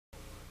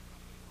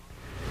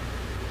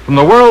From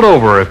the world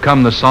over have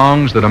come the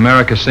songs that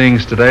America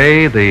sings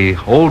today. The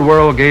old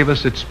world gave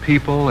us its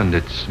people and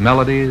its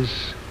melodies.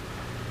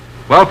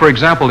 Well, for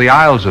example, the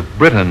Isles of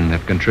Britain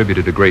have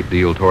contributed a great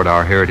deal toward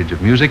our heritage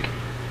of music.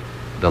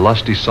 The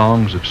lusty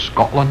songs of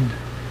Scotland,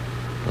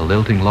 the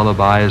lilting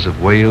lullabies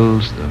of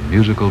Wales, the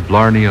musical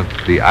blarney of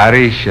the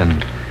Irish,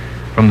 and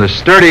from the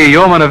sturdy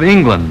yeomen of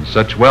England,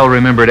 such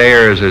well-remembered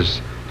airs as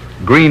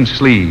Green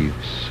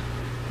Sleeves,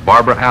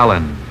 Barbara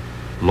Allen,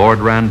 Lord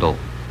Randall.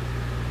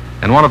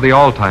 And one of the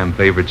all-time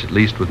favorites, at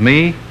least with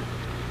me,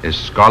 is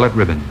Scarlet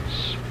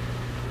Ribbons.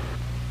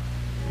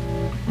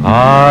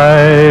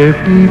 I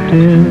peeped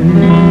in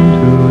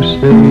to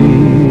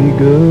say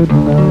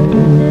goodnight,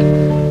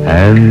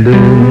 and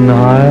then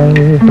I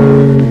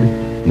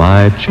heard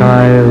my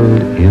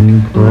child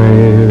in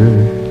prayer,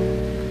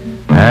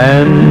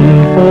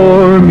 and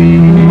for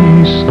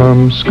me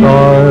some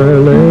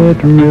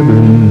scarlet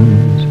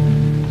ribbons,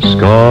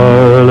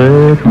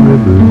 scarlet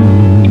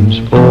ribbons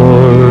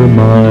for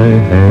my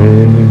hair.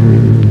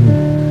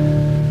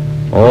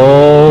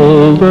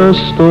 All the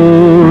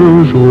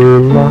stores were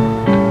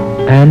locked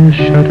and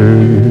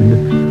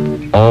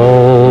shuttered,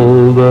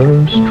 all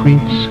the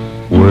streets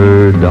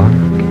were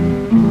dark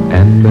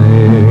and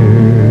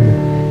bare.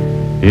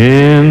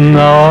 In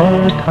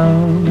our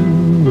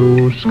town,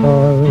 no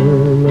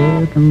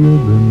scarlet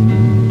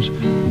ribbons,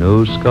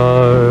 no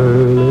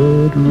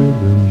scarlet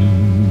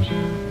ribbons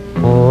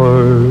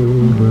for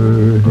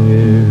her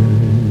hair.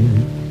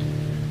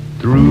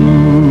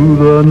 Through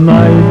the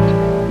night,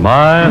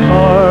 my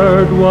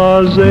heart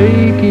was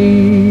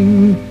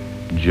aching,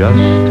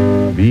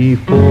 just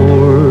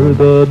before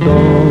the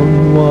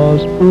dawn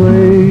was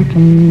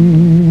breaking.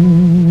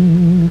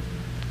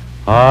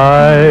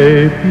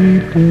 I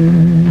peeped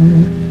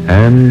in,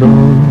 and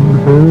on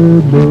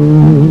her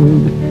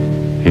bed,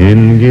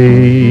 in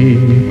gay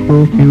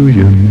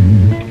profusion,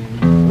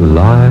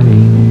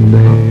 lying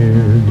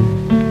there,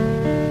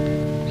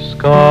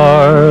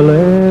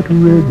 scarlet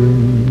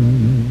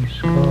ribbons,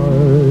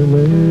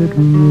 scarlet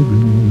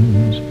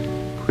ribbons,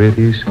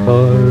 pretty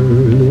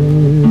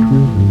scarlet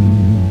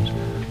ribbons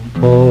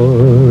for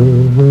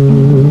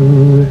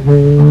her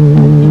hair.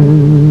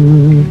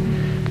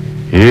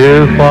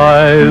 If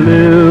I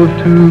live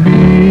to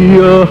be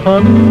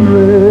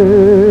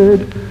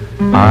 100,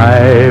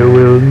 I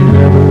will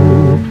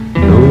never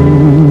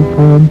know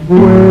from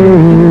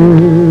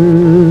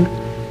where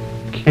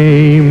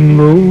came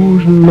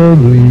those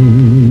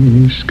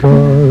lovely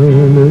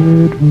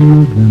scarlet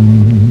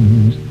ribbons.